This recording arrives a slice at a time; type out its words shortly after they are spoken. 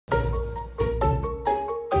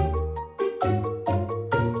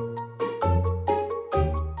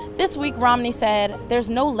This week, Romney said, "There's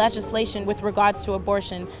no legislation with regards to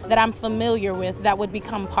abortion that I'm familiar with that would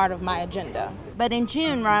become part of my agenda." But in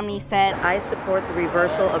June, Romney said, "I support the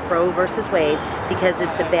reversal of Roe versus Wade because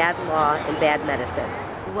it's a bad law and bad medicine."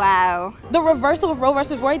 Wow. The reversal of Roe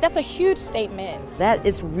versus Wade, that's a huge statement. That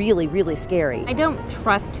is really, really scary. I don't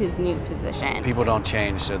trust his new position. People don't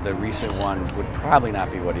change, so the recent one would probably not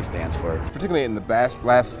be what he stands for. Particularly in the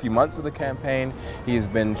last few months of the campaign, he has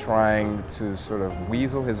been trying to sort of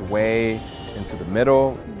weasel his way into the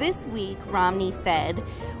middle. This week, Romney said,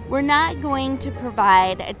 "We're not going to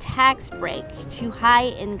provide a tax break to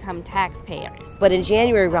high-income taxpayers." But in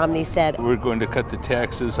January, Romney said, "We're going to cut the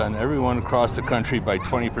taxes on everyone across the country by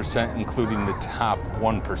 20%, including the top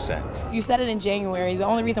 1%. If you said it in January, the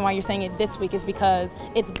only reason why you're saying it this week is because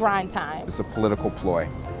it's grind time. It's a political ploy.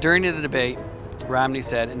 During the debate, Romney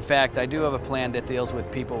said, "In fact, I do have a plan that deals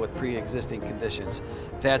with people with pre-existing conditions.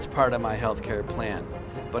 That's part of my health care plan."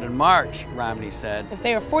 But in March, Romney said, "If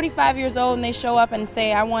they are 45 years old and they show up and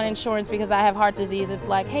say, 'I want insurance because I have heart disease,' it's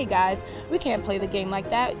like, hey guys, we can't play the game like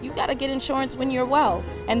that. You gotta get insurance when you're well.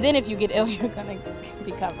 And then if you get ill, you're gonna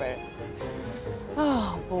be covered."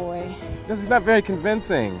 Oh boy. This is not very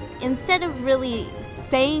convincing. Instead of really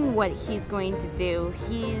saying what he's going to do,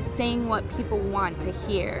 he's saying what people want to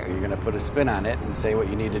hear. "You're going to put a spin on it and say what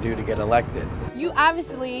you need to do to get elected." You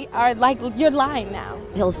obviously are you're lying now.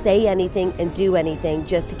 he'll say anything and do anything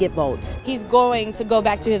just to get votes. He's going to go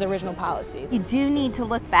back to his original policies. You do need to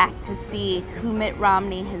look back to see who Mitt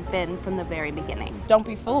Romney has been from the very beginning. Don't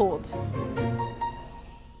be fooled.